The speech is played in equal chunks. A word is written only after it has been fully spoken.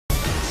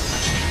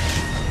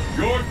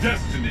Your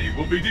destiny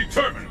will be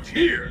determined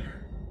here!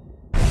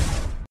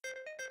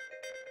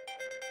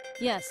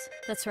 Yes,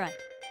 that's right.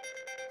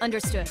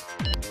 Understood.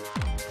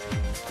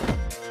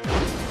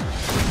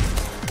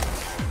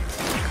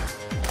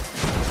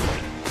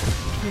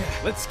 Yeah,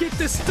 let's get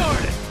this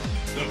started!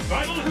 The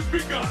battle has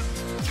begun!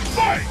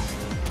 Fight!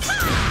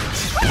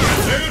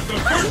 And there's the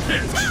first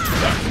hit!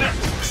 Up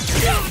next!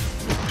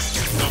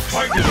 The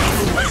fight is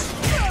underway!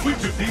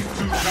 Which of these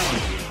two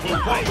challengers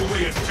will walk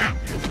away as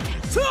champion?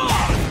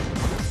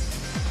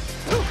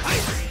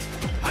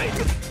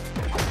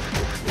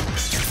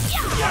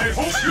 I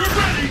hope you're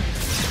ready!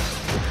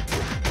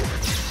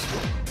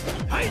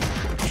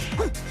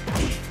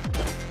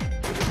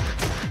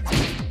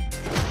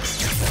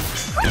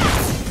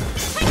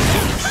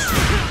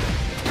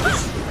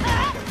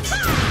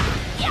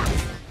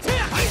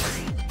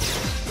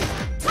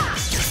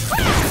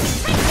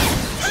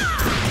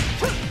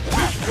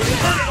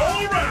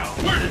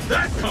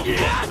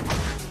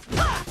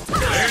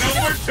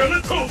 Till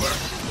it's over!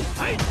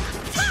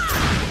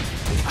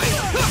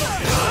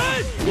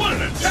 What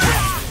an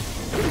attack!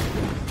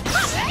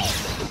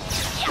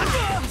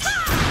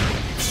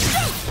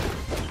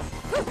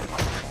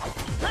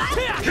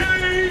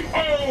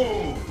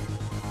 KO!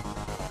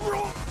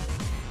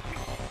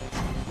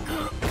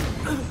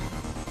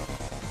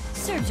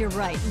 Serves you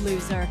right,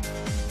 loser.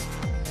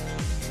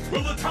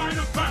 Will the tide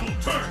of battle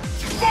turn?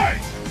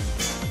 Fight!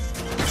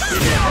 The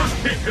first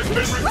hit has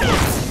been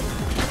recorded!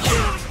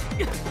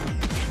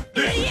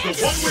 This is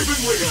the one we've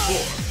been waiting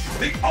for!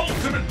 The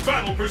ultimate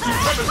battle for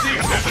supremacy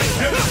and the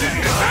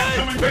devastating attack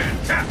coming band,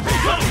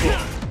 capcom!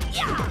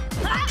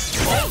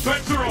 All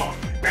bets are on!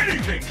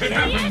 Anything can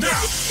happen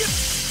now!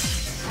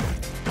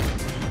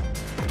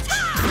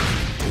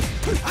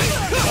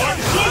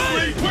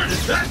 Absolutely! Where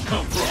did that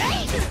come from?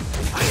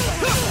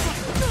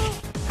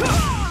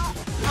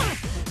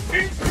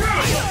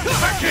 Incredible!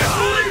 I can't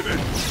believe it!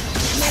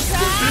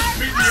 Could this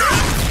be the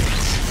end?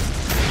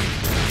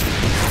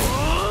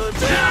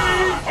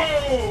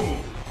 KO!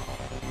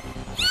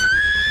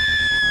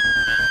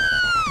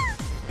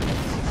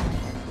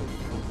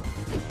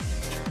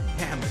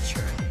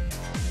 Amateur.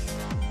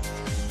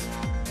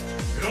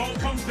 It all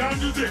comes down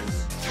to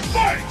this.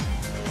 Fight!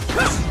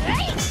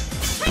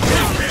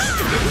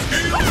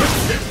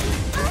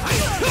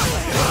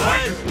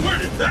 Where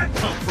did that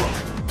come from?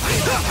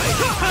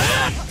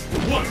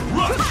 What a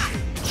rush!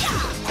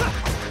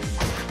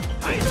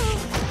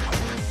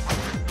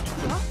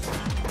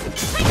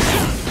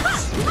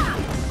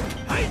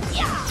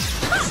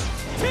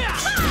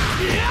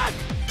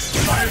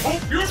 I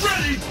hope you're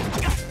ready!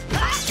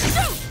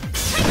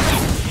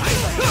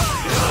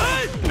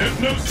 There's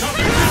no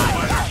stopping this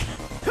fight!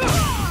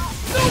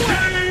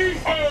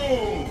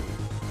 KO!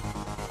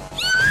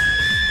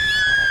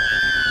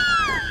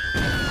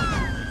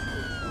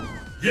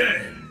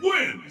 Yang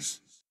wins!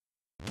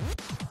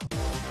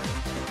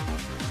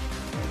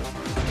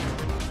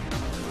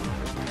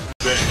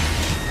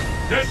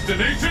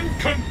 Destination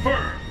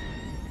confirmed!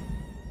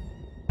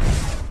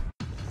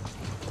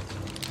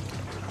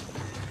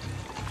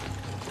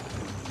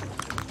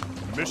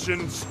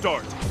 Mission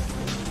start.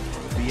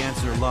 The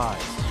answer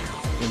lies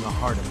in the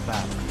heart of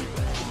battle.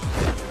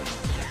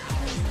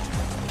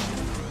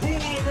 Who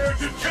will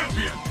emerge as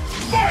champion?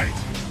 Fight!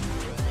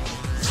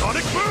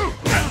 Sonic Boom!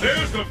 And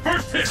there's the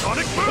first hit!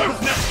 Sonic Boom!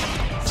 What's next?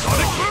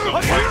 Sonic Boom!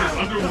 The fight is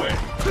underway!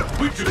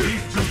 Which of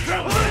these two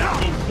challengers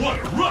will what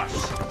a rush?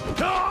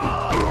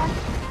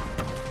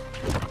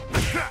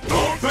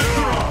 All bets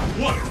are on!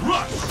 What a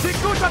rush!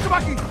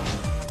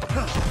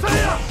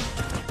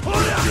 What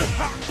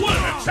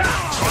an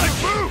attack! Sonic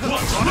Boom!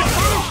 What a Sonic rush!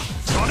 Boom!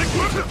 Sonic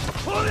Boom! Sonic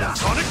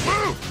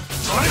Boom!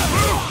 Sonic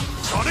Boom!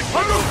 Sonic Boom! Sonic Boom! Sonic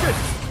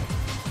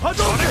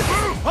Boom!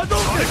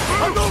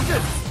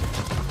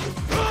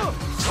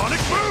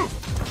 Sonic Boom! Sonic Boom!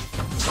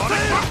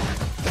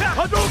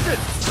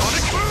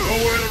 Sonic Boom!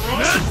 Nowhere to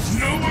run!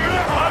 Nowhere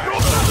to hide!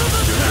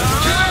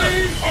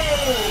 KO!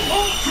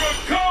 Ultra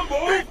Combo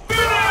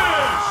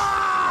Finish!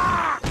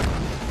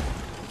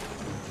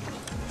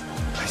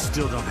 I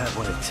still don't have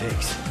what it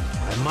takes.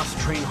 I must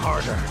train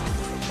harder.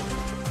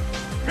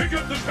 Pick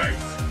up the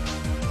pace!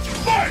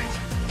 Fight!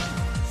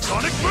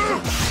 Sonic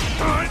Boom!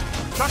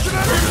 First hit!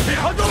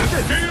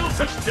 Scale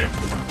to tip!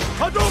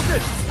 Sonic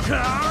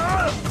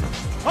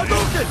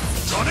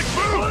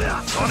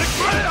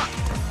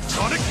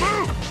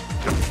Boom!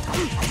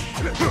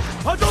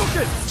 Sonic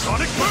Boom!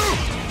 Sonic Boom!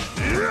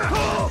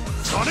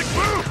 Sonic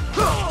Boom!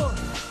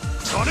 Sonic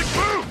Boom! Sonic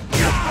Boom!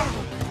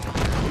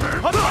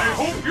 I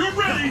hope you're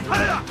ready!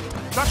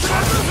 Nice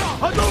Sonic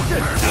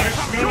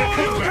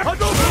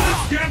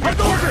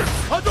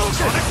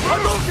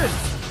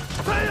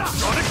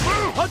Boom! Sonic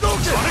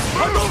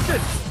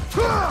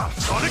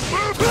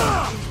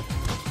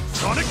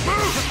Boom! Sonic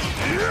Boom!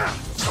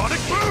 Sonic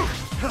Boom! Sonic Boom!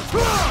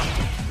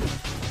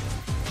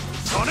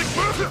 Sonic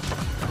Boom!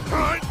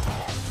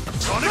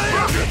 Sonic Boom!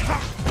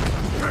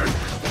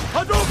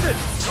 Hadouken!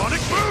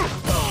 Sonic Boom!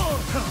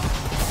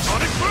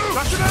 Sonic Boom!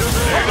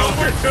 Ain't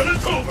over till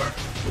it's over!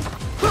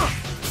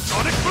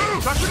 Sonic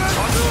Boom!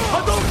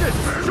 Hadouken!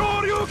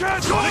 Shoryuken!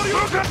 Sonic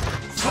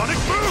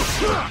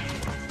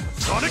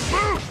Sonic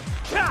boom!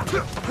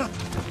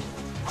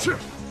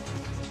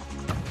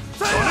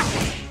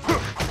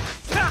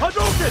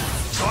 Hadouken!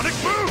 Sonic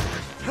boom!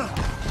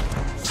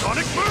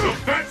 Sonic boom!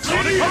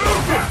 Sonic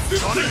Hadouken!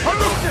 Sonic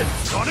Hadouken!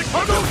 Sonic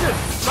Hadouken!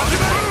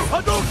 Sonic boom!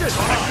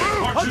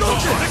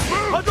 Hadouken! Sonic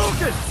boom!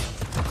 Hadouken!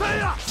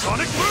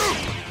 Sonic boom!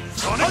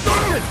 Sonic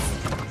Hadouken!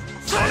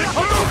 Sonic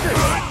Hadouken!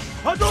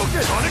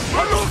 Hadouken! Sonic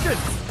Hadouken!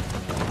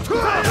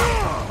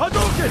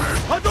 Hadouken!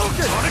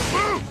 Hadouken! Sonic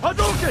boom!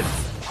 Hadouken!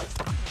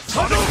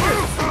 Sonic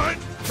boom!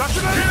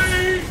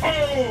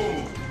 KO!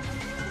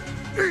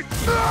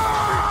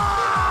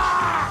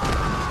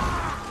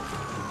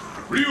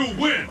 Ryu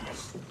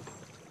wins!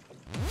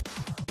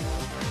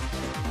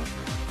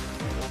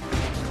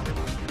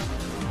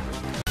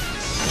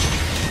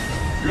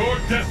 Your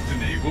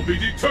destiny will be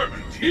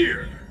determined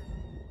here!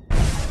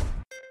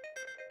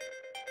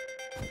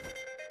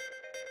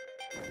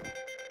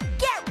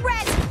 Get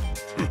ready!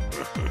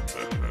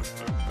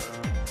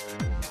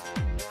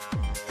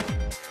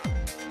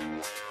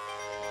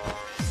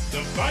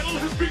 The battle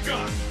has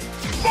begun!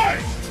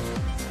 Fight!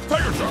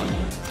 Tiger Shot!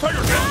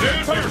 Tiger Shot!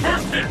 There's the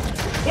first hit!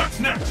 What's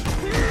next?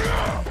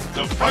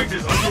 The fight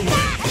is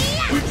underway!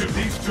 Which of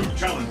these two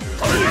challengers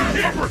will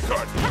hit?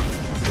 Uppercut!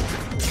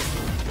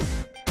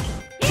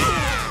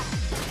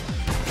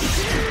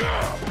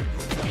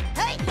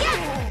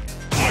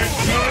 I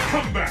smell a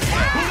comeback!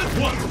 Bullet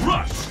one,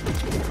 rush!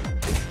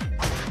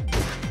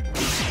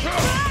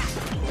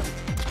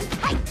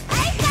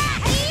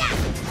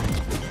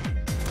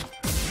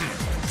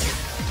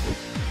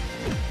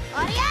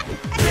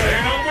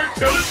 Ain't over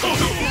till it's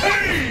over!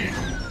 Hey!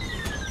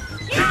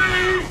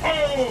 K.O.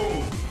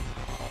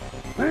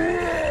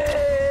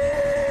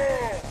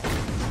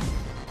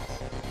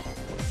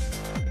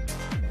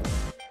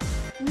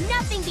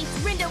 Nothing beats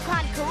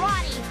Rindokan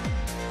karate!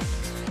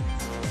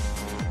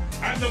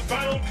 And the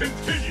battle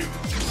continues!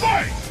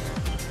 Fight!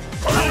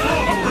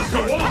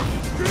 Uppercut!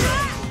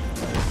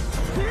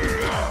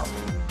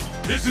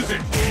 This is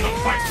it! The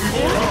fight we've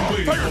all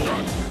been waiting for!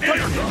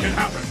 Anything can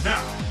happen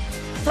now!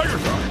 Tiger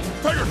Shot!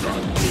 Tiger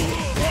Shot!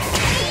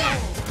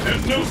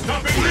 There's no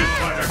stopping this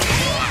fighter!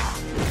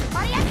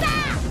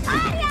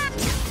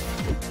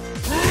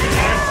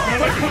 I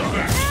smell a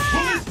comeback!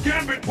 Will this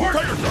gambit work?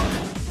 Tiger Shot!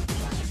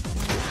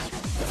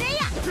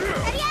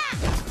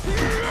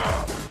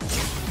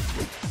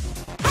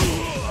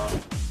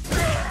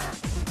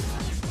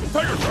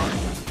 Tiger Shot!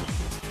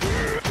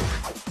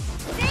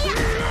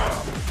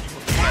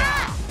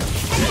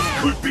 This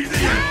could be the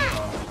end!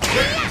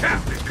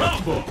 Fantastic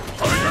combo!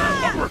 Tiger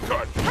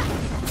uppercut!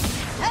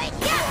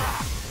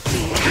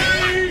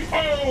 K.O.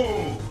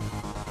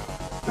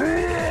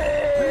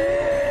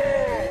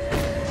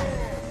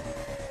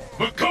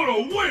 Makoto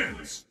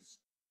wins!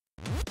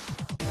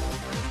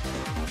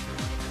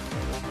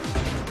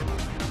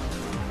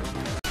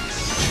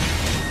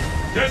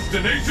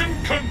 Destination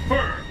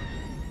confirmed!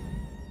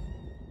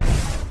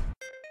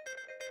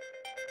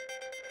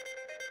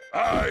 I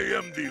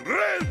am the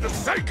Red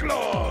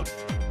Cyclone!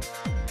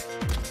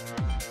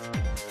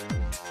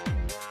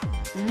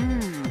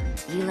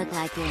 You look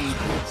like you're in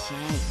good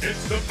shape.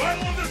 It's the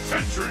battle of the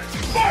century!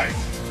 Fight!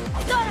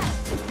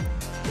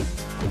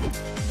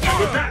 And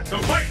with that, the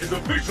fight is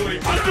officially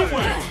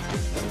underway!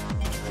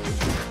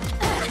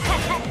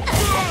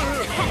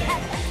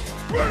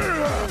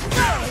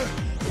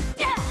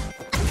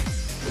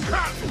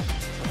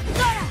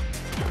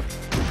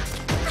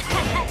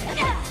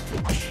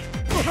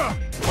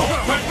 All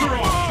bets are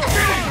on!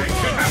 Anything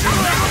can happen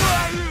now!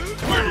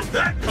 Where did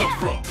that come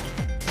from?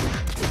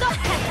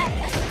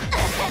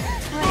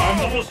 I'm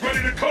almost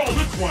ready to call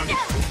this one!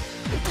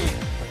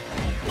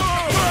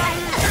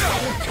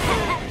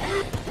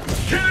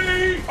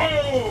 K.O.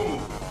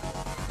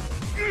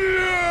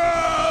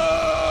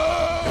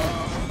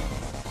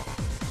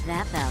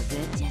 That felt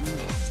good, didn't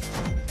it?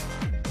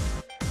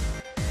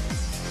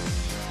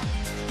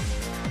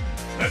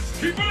 Let's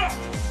keep it up!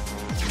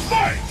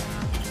 Fight!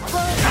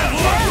 And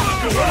let's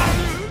go on!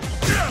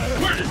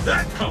 Where did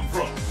that come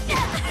from?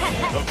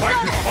 The fight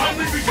has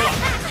finally begun!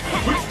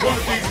 Which one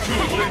of these two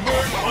will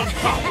emerge on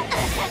top?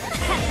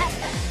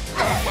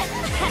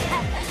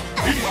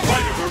 These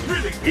fighters are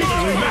really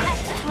evenly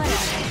matched!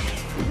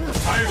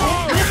 I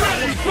hope you're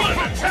ready for an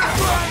attack!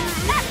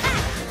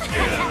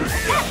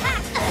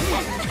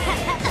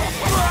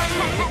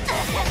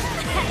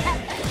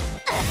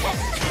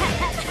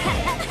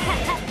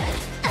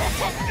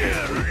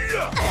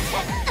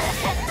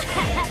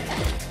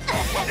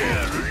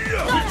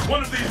 Which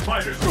one of these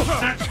fighters will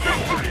snatch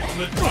victory from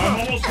the... I'm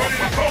almost ready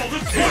to call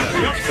this one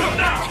the upset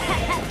now!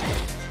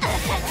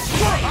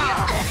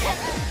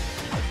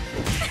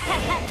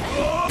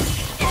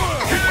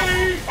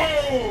 K.O.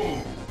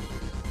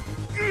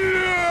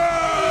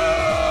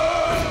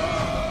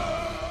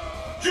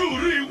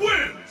 Jury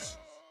wins!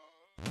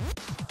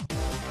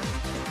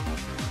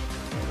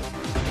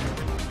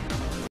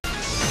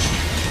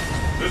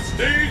 The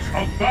stage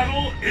of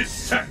battle is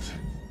set!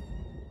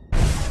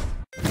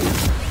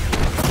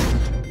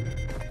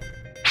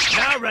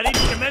 Now ready to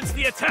commence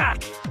the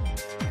attack!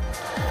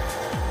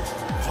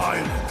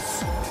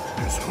 Violence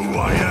is who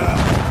I am.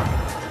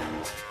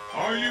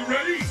 Are you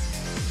ready?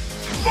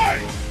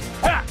 Fight!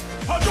 Ha!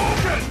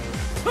 Hadouken!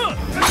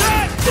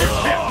 Attack!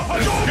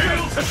 Hadouken!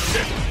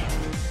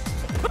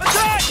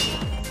 Attack!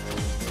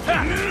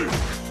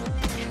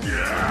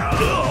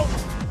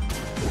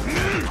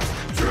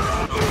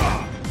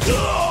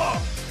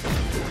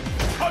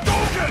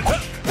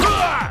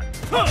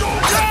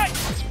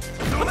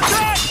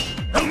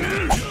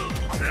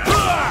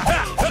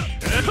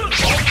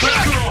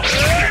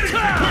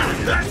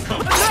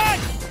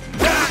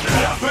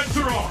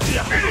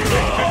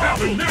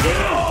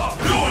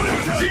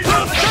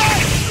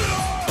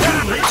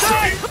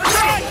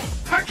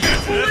 I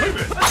can't believe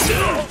it!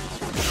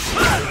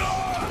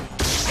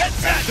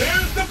 And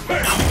there's the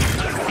bell!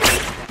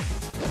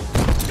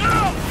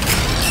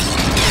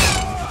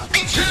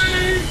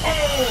 K.O.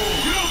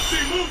 You don't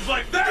see moves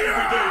like that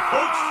every day,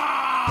 folks!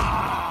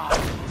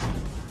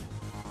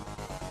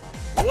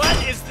 What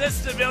is this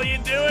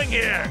civilian doing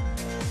here?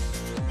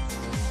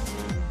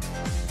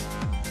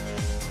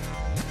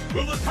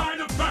 Will the tide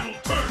of battle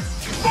turn?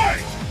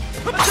 Fight!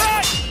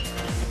 Attack!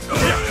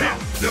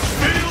 The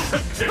fails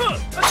have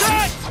tipped!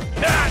 Attack!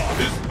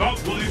 This bout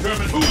will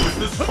determine who is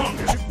the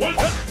strongest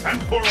once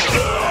and for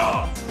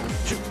all!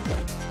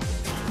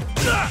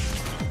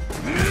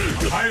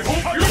 I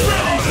hope you're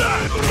ready!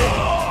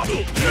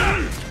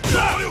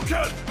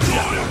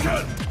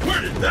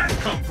 Where did that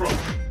come from?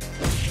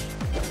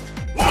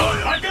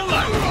 Like a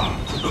light!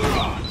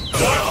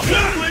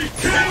 Simply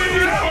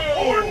K.O.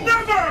 or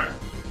never!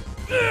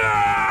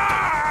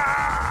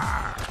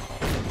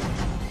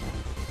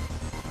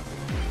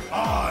 I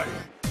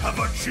have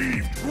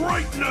achieved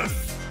greatness!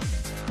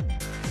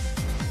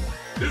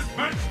 This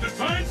match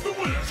decides the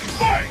winner!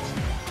 Fight!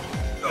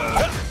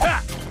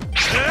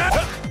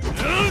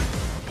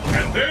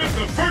 And there's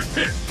the first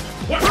hit!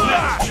 What's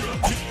next?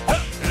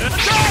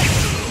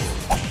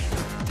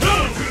 No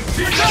one could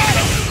see that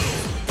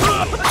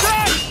coming!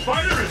 This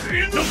fighter is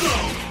in the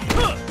zone!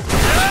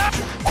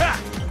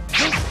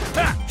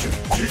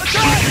 It's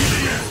reaching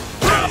the end!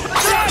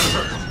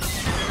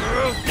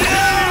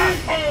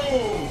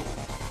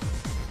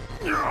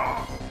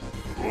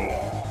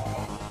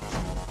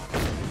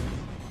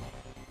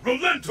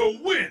 Rolento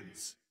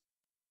wins!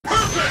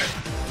 Perfect!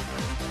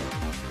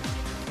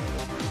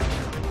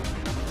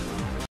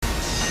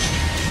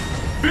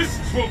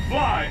 Fists will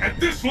fly at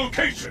this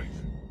location!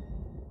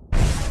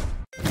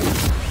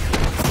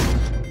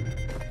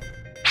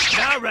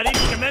 Now ready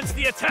to commence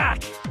the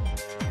attack!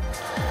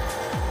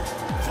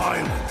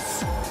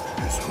 Violence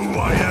is who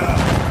I am.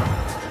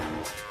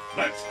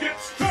 Let's get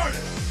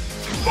started!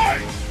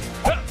 Fight!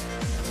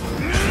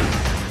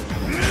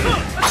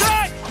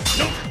 Attack!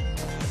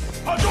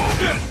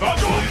 Hadouken!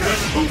 Hadouken!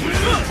 Who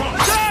wins this fight?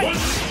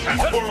 Once and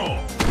for all!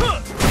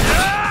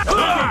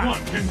 Neither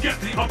one can get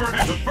the upper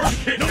hand. The first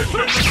hit is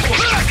very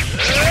important.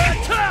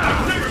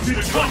 I've never seen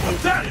a combo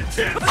that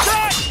intense!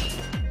 Attack!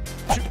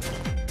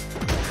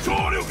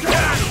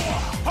 Hadouken!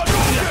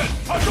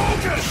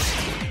 Hadouken!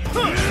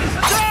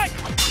 Attack!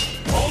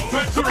 All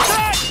bets are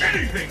off!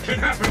 Anything can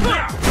happen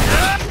now!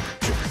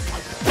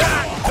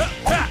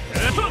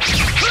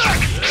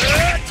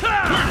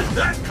 Where did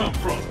that come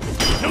from?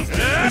 Is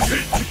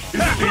it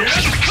the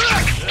end?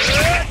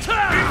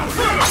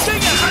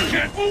 I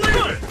can't believe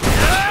it!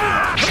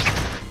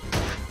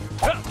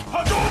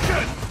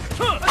 Hadouken!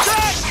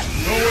 Attack!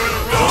 Nowhere to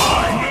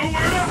run,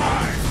 nowhere to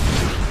hide!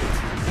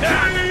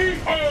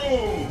 K.O.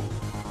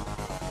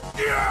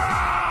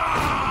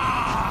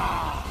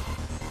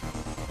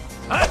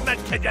 I've met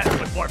cadets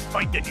with more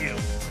fight than you.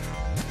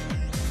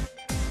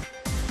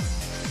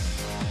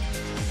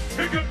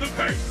 Pick up the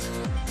pace!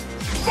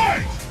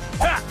 Fight!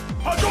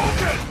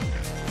 Hadouken!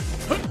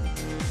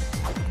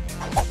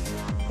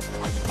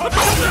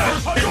 Hadouken!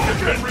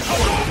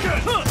 Hadouken!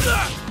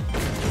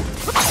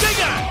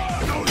 Stinger!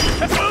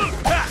 Attack!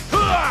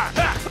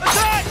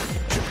 Attack!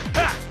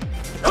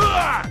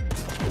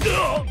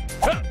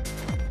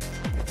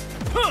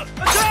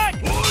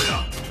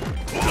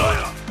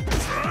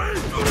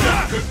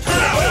 That could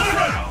turn out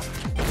around!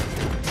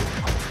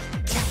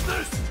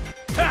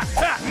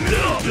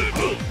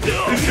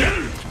 Is it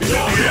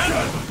the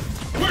end?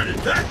 Where did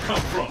that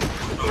come from?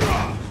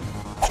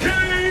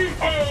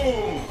 K.O.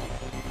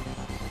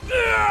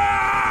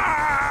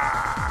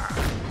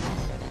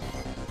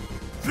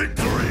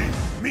 Victory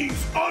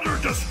means utter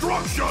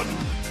destruction!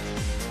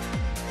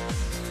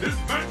 This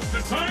match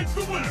decides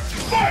the winner!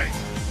 Fight!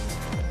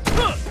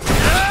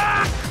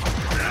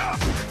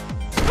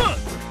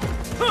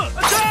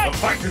 The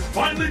fight has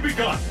finally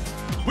begun!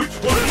 Which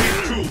one of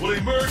these two will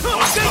emerge on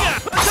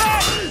top?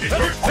 The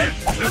first hit,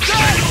 the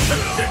final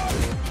hit!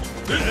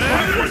 This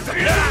fighter is in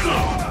the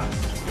zone!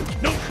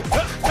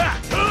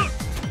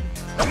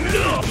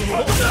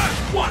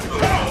 What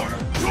power!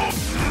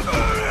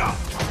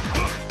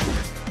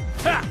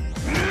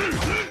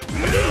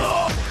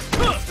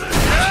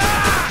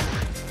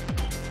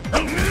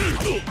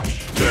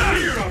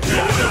 You're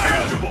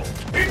unbelievable!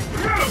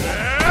 Incredible!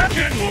 I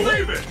can't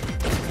believe it!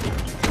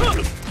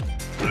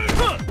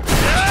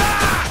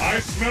 I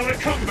smell a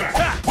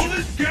comeback! Pull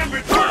this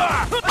gambit first!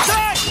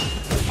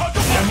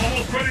 I'm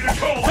almost ready to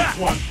call this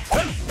one!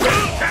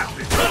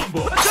 Fantastic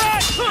combo!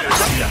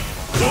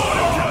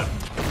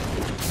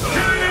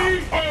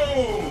 KO!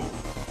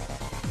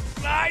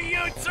 My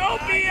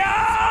Utopia!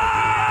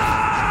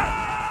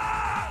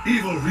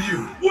 Evil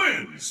Ryu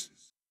wins!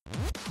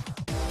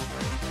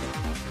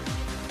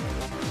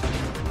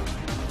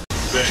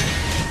 Then,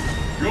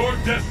 your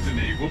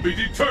destiny will be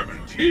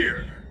determined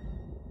here!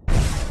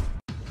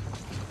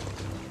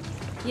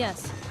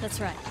 Yes, that's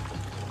right.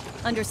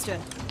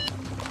 Understood.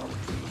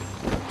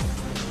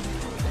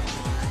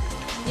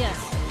 Yes,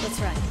 that's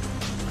right.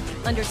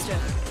 Understood.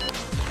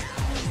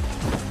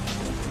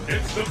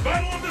 It's the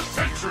battle of the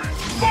century!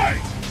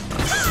 Fight!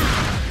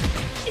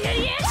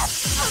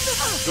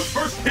 The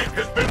first hit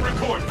has been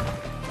recorded. The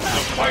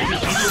fight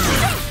is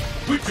underway.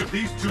 Which of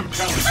these two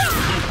challengers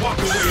will walk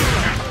away as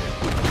champion?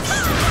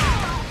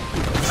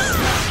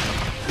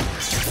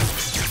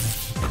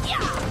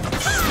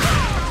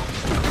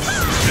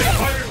 This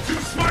fighter's too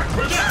smart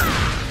for that!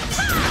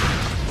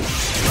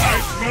 I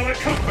smell a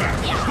comeback!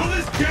 Will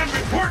this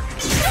gambit work?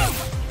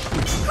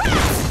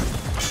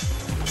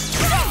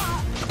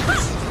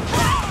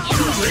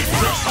 Too late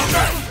for a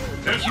comeback!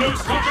 There's no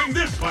stopping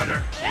this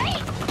fighter!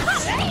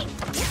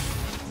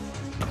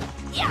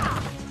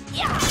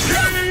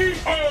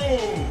 KO!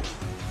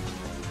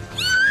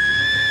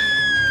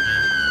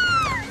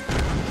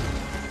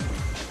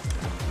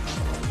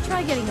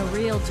 Try getting a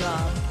real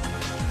job.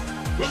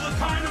 Will the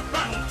tide of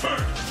battle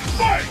turn?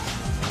 Fight!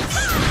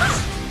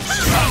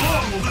 How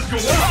long will this go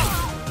on?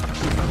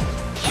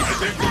 I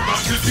think we're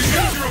about to use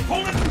your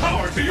opponent's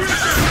power to your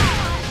advantage!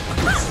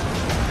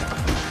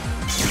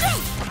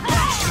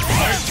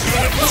 Nice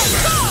good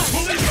comeback!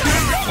 Will this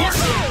gambit work?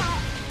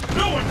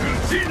 No one could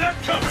have seen that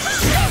coming!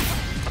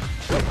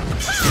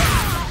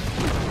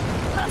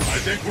 I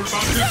think we're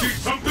about to see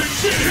something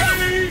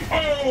big!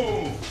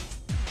 KO!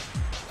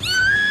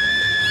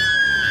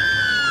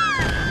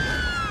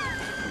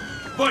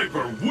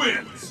 Viper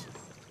wins!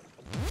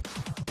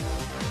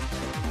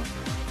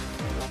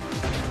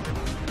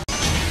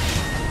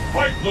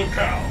 Fight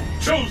locale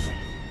chosen!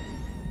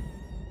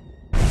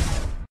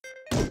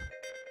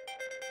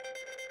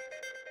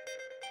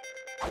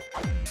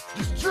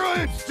 Just try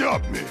and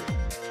stop me!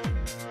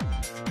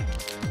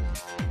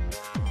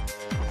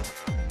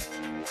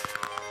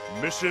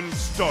 Mission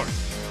start!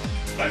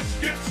 Let's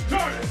get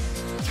started!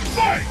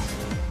 Fight!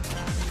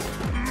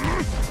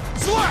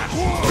 Slash!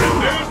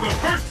 And there's the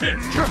first hit!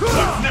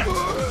 What's next?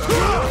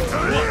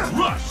 What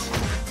rush?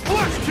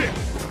 Flash kick!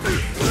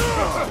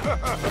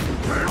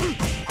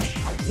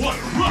 What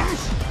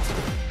rush?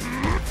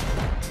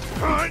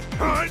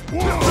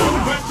 Two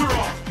bets are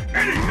off!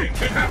 Anything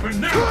can happen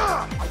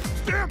now!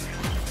 Damn it!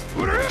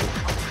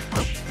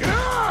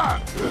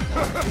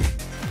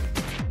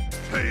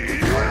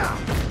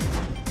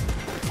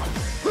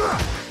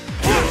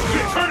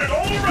 Turn it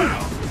all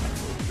around!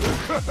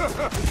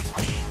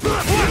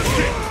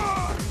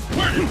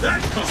 Where did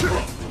that come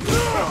from?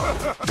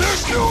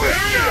 There's no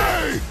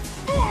escape!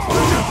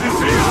 This is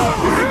in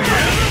the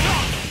end?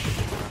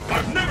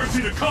 I've never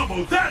seen a combo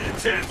that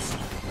intense!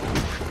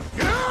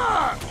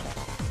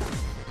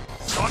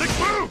 Sonic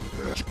boom!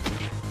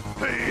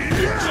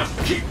 You just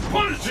keep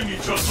punishing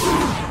each other!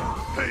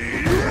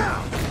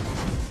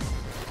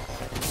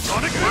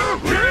 Sonic boom!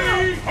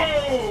 KO!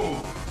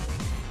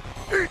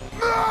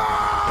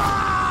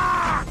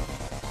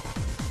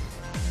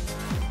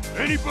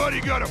 Anybody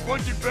got a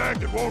punching bag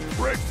that won't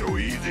break so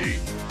easy?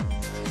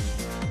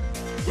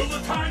 Will the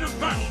tide of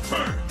battle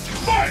turn?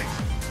 Fight!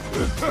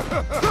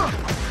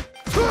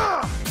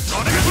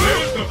 Sonic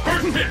There's the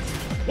first hit!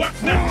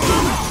 What's next?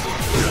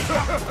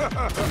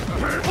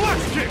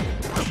 Flash kick!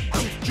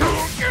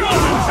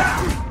 One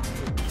attack!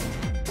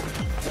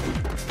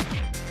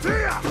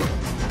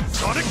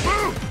 Sonic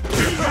boom!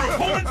 Use your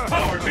opponent's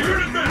power to your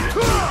advantage!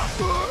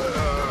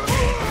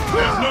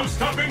 There's no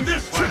stopping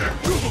this fighter!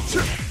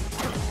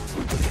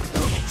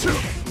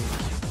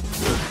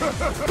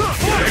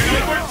 Stay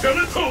over till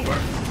it's over!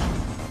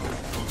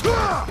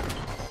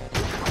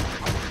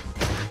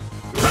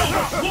 How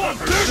much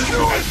longer does this go?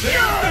 And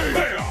there's the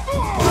payoff!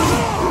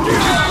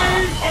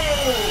 KO!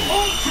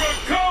 Ultra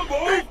Combo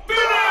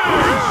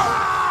Finish!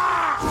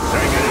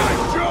 Take it out,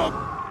 jump!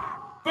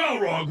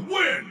 Balrog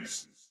wins!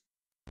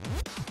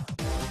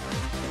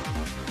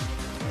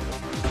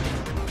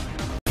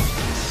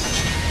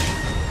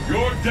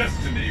 Your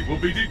destiny will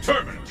be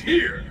determined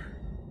here!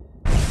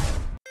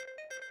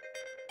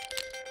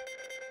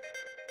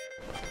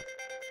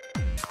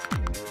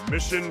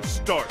 Mission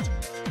start!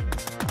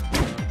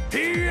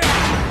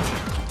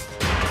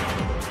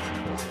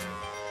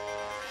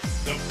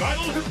 The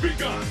battle has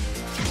begun!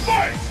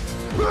 Fight!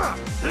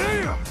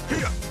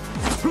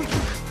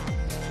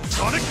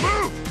 Sonic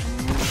boom!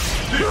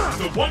 This is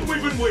the one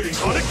we've been waiting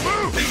for! Sonic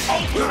boom! The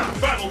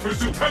ultimate battle for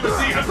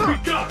supremacy has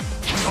begun!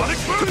 Sonic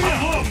boom!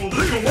 How long will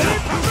this go on?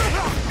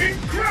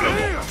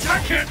 Incredible! I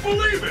can't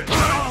believe it!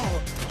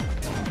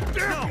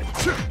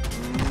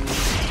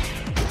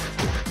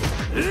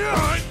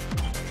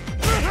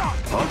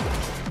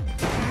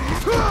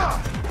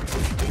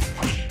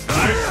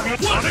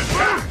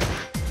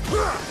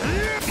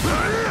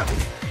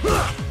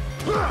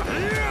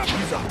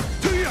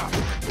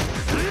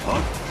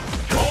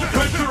 All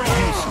bets are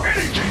off.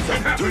 Anything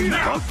can happen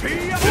now.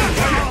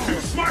 You're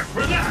too smart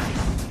for that.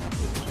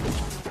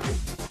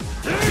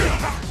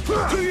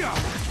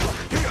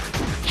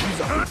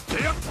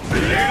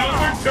 It ain't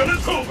over till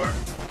it's over.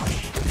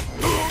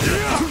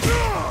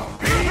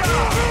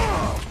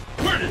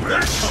 Where did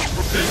that come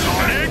from? This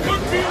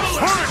could be the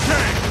last.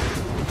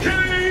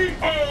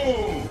 KO!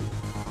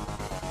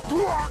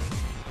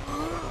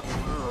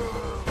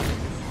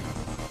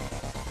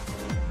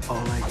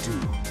 All I do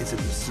is in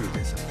the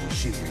service of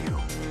Bushinryu.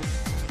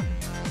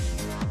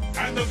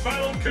 And the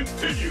battle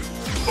continues.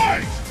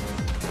 Fight!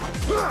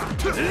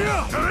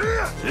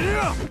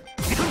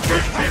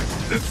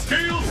 The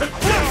scales have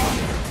tipped.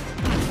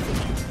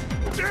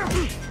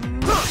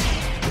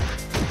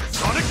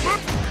 Sonic Boom!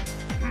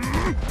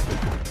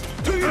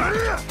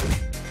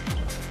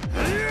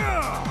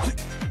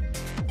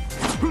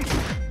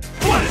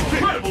 What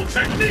incredible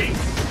technique!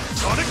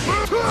 Sonic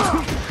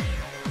Boom!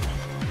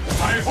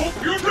 I hope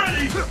you're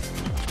ready!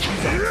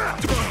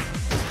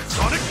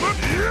 Sonic Boom!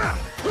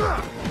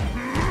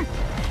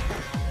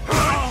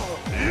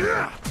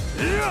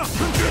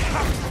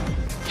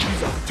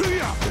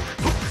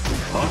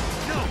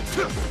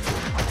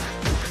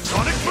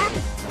 Sonic Boom!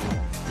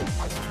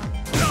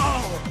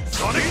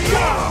 Sonic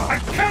Boom! I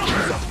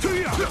counter!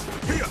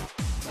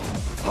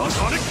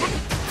 Sonic Boom!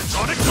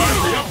 Sonic Be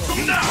Boom! up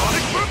from now!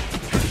 Sonic Boom!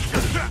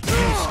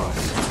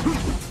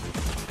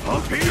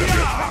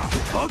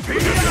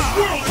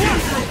 World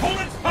use your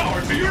opponent's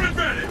power to your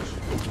advantage!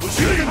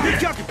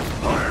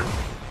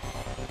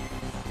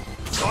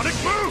 Sonic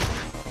Boom!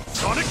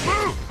 Sonic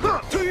Boom!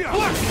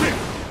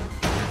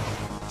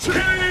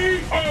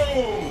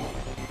 KO!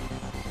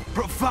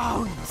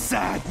 Profound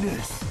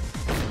sadness.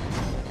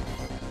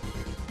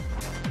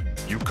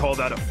 You call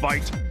that a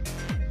fight?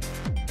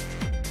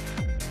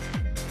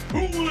 Who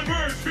will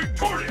emerge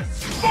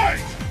victorious? Fight!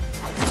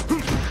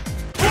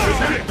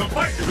 The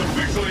fight is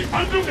officially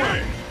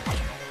underway!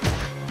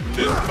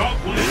 This bout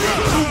will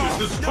determine who is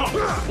the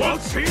strongest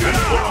once and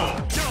for all!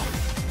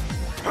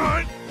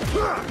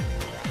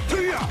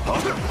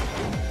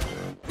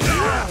 The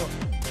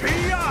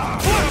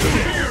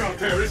fear out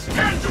there is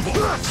tangible!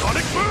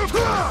 Sonic Boom!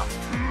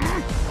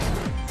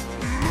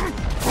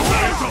 I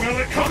smell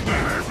a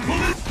comeback! Will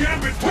this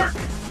gambit work?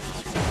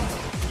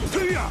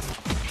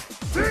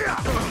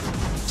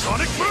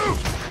 Sonic Boom!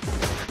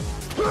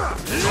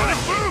 Sonic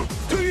Boom!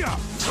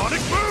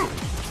 Sonic Boom!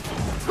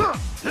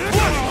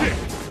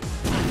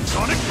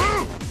 Sonic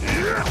Boom!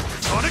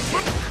 Sonic Boom!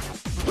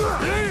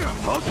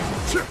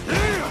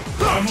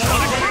 I'm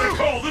only going to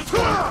call this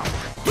one!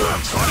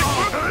 Sonic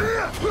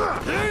Boom!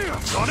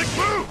 Sonic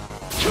Boom!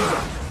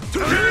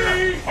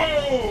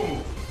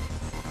 KO!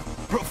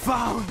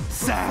 Profound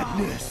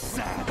sadness.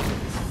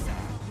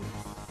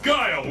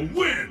 Guile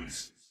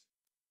wins!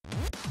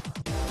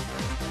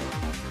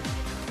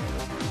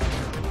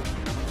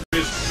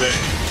 This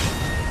thing.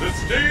 The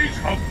stage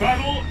of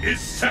battle is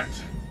set!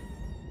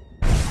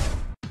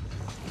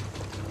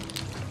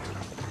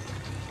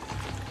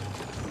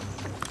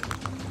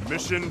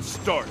 Mission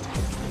start.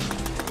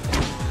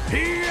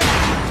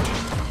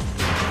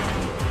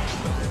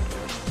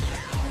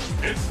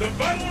 It's the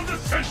battle of the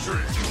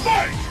century!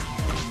 Fight!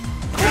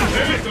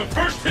 There's the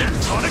first hit!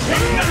 Sonic What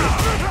Boom! now?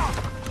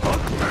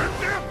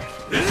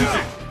 This is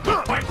it! The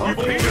fight we've all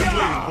been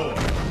waiting for!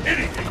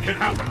 Anything can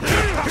happen! The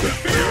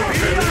fear of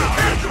it is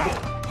tangible!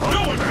 No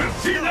one can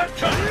see that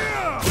coming!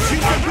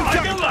 I'm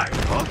like a light!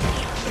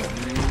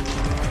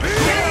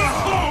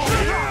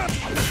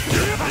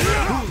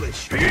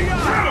 Foolish.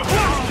 Incredible!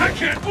 I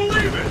can't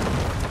believe it!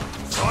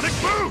 Sonic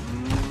Boom!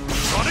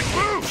 Sonic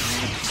Boom!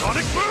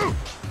 Sonic Boom!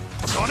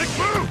 Sonic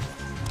Boom!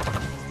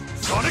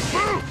 Sonic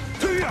Boom!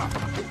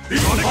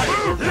 These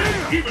fighters are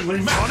very evenly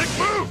matched! Sonic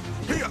Boom!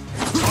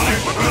 Sonic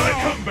will a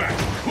comeback!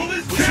 Will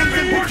this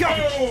champion work?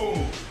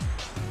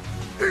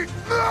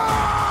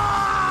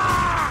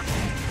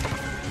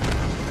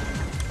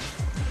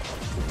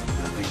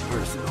 Nothing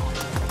personal.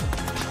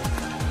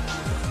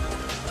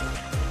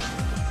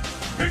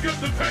 Pick up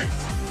the pace!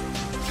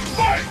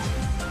 Fight!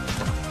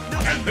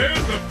 And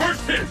there's the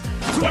first hit!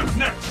 What's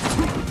next?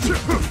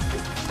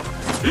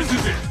 This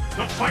is it!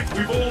 The fight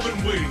we've all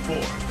been waiting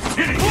for!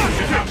 Anything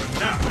can happen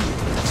now!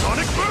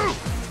 Sonic Boom!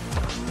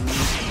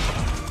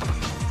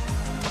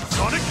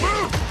 Sonic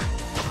Boom!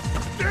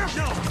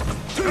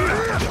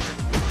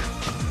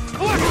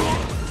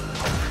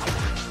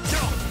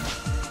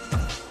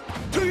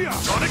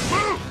 Sonic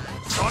Boom!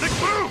 Sonic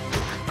Boom!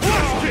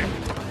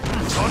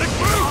 Sonic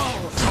Boom!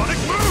 Sonic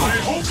Boom! I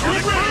hope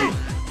you're ready!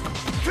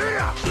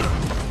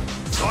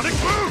 Sonic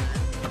Boom!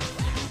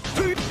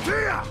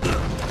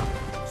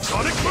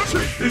 Sonic Boom!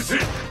 This is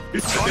it!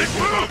 It's Sonic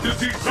we're about to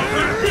see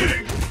something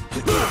big!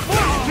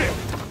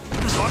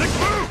 Sonic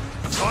Boom!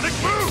 Sonic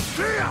Boom!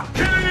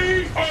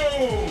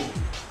 KO!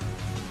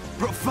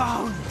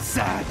 Profound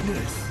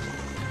sadness.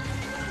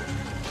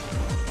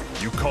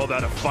 You call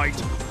that a fight?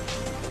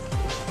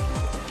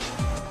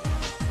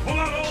 Pull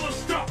out all the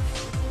stops!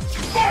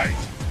 Fight!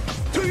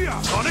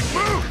 Sonic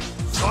boom!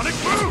 Sonic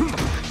boom!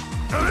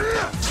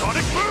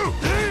 Sonic boom!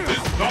 This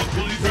bout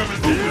will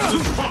determine who is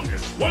the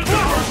strongest once the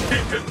first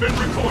kick has been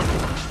recorded.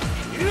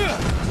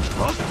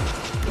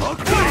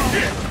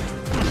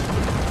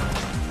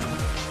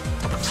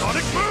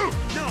 Sonic boom!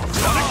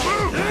 Sonic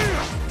boom!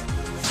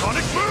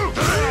 Sonic boom! Sonic The boom!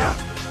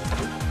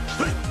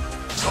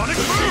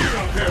 fear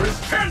out there is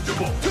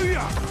tangible.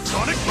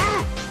 Sonic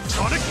boom!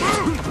 Sonic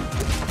boom!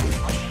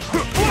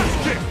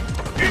 Blast kick!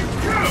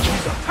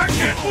 Incredible! I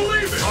can't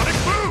believe it! Sonic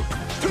boom!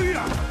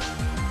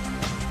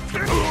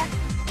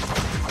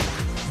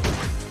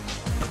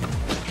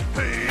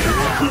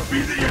 Could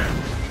be the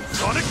end.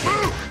 Sonic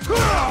boom!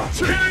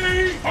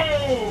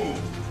 KO!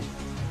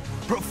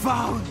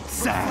 Profound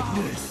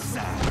sadness.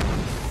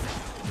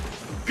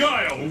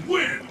 Guile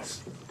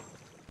wins.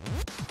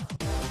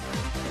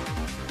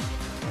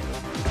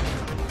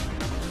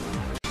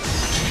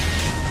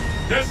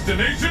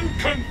 Destination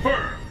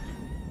confirmed.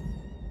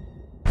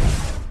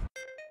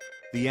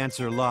 The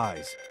answer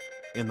lies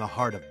in the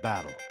heart of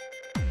battle.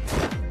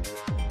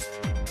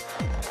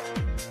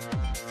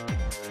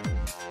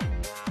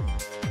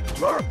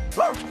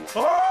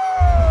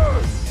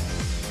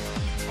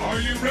 Are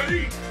you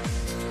ready?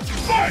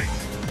 Fight!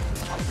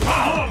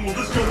 How long will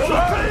this go on?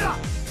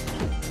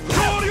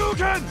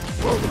 Shoryuken!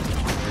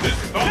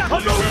 This bout will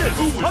determine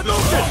who is the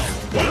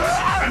strongest once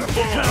and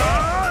for all.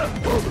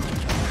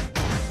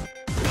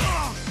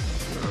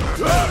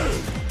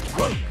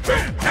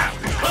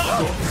 Fantastic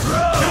combo!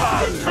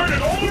 Just to turn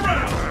it all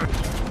around!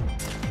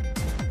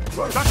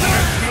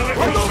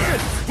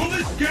 Will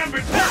this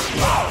gambit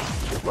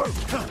work?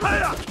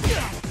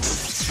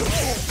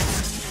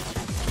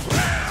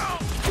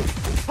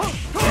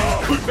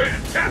 Good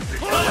fantastic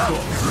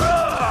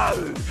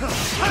combo!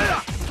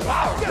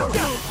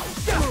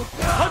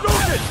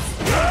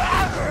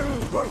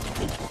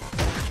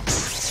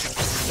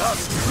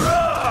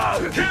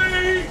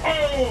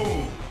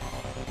 KO!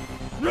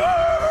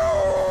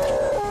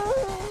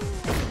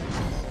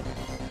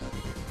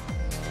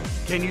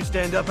 Can you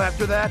stand up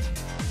after that?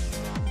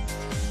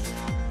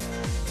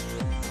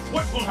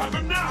 What will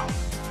happen now?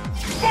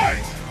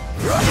 Fight!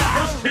 The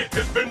first hit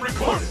has been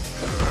recorded.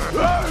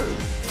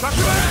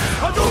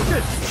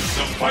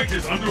 The fight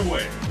is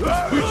underway.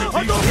 Which of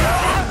these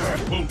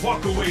two will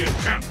walk away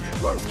as champion?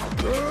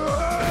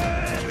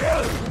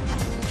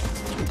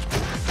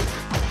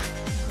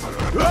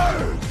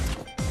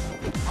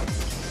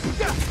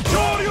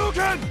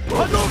 Shoryuken!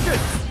 Hadouken!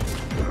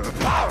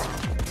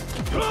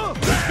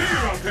 The fear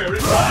out there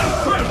is an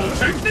incredible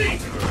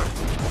technique!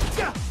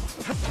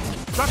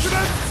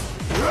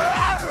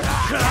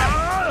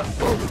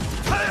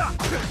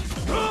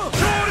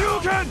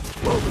 Shoryuken!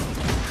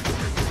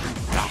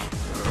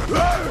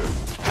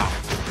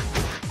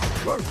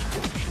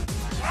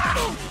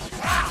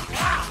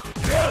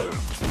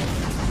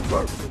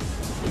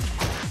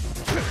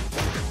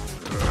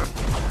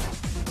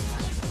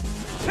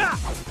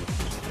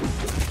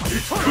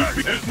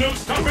 There's no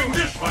stopping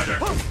this fighter!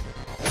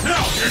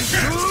 Now your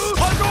chance!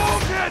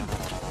 Hadouken!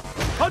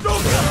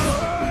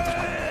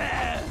 Hadouken!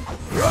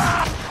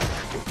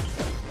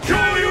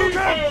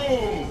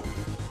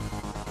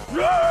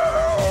 KO!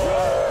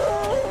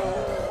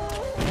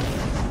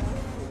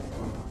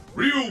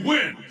 Ryu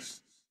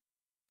wins!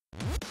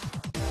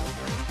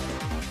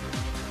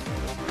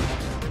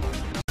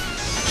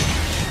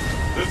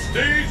 The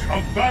stage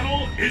of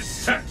battle is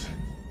set!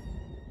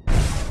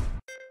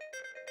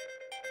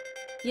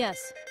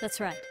 Yes, that's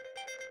right.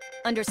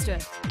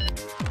 Understood.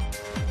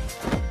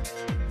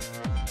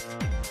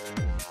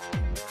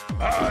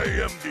 I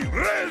am the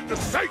Red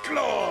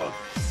Cyclone!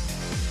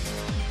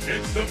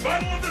 It's the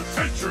battle of the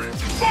century!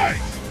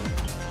 Fight!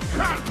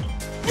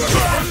 The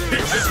first kick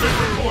has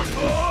been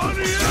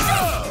recorded!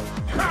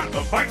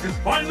 The fight has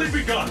finally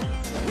begun!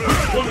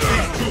 Which one of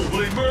these two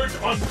will emerge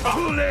on top? I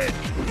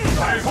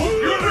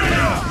hope you're ready!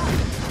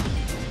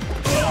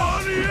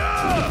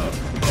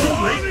 Too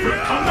late for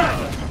comeback!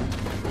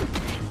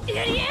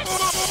 Idiot!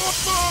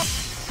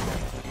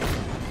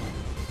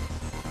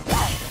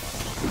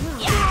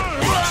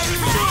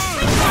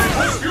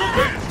 Your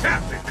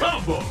fantastic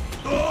combo!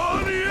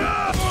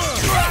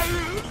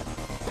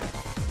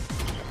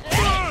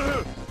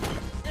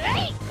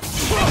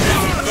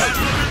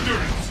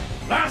 Endurance.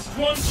 Last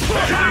one,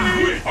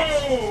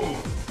 KO!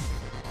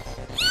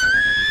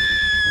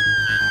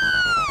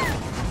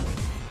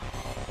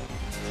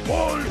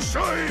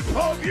 Большой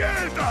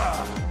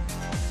победа!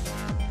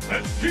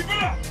 Let's keep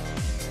it up!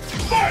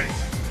 Fight!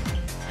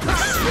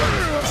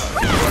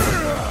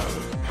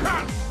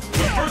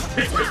 The first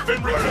hit has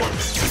been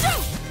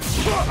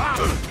recorded.